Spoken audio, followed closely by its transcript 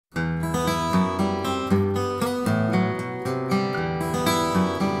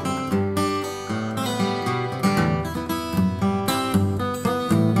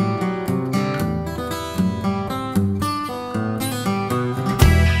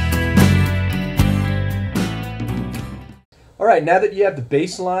Alright, now that you have the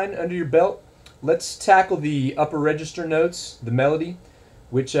bass line under your belt, let's tackle the upper register notes, the melody,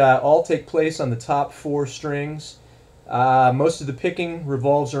 which all take place on the top 4 strings. Most of the picking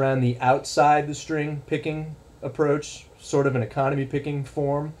revolves around the outside the string picking approach, sort of an economy picking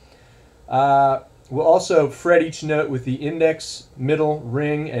form. We'll also fret each note with the index, middle,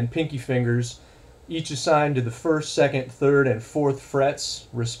 ring, and pinky fingers, each assigned to the 1st, 2nd, 3rd, and 4th frets,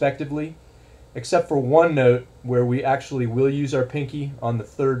 respectively, except for one note where we actually will use our pinky on the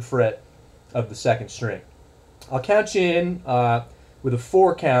 3rd fret of the 2nd string. I'll count you in with a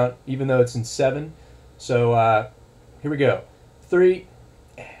 4 count, even though it's in 7. So here we go. 3,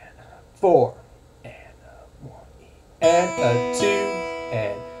 and 4, and 1, and 2,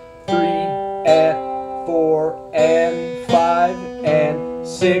 and 3, and 4, and 5, and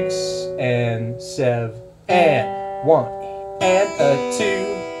 6, and 7, and 1, and 2,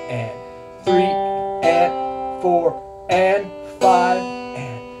 and 3, and 4, and 5,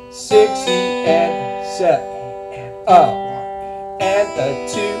 and 6, and 7, and 1, and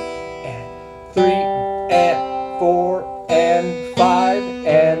 2, and 3, and 4, and 5,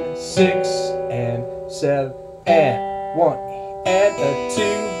 and 6, and 7, and 1, and 2,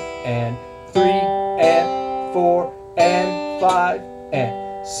 and 3, and 4, and 5,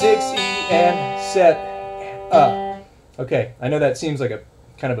 and 6, and 7, and Okay, I know that seems like a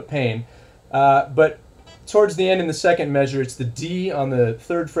kind of a pain, but towards the end in the 2nd measure, it's the D on the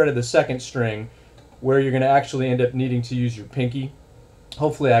 3rd fret of the 2nd string where you're going to actually end up needing to use your pinky.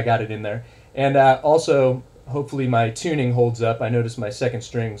 Hopefully I got it in there. And also, hopefully my tuning holds up. I noticed my 2nd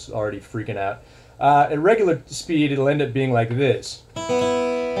string's already freaking out. At regular speed, it'll end up being like this.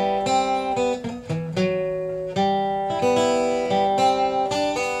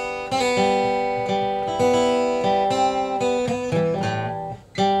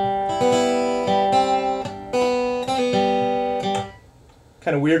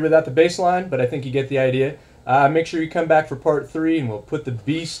 Kind of weird without the bass line, but I think you get the idea. Make sure you come back for part 3 and we'll put the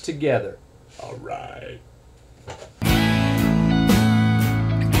beast together. All right.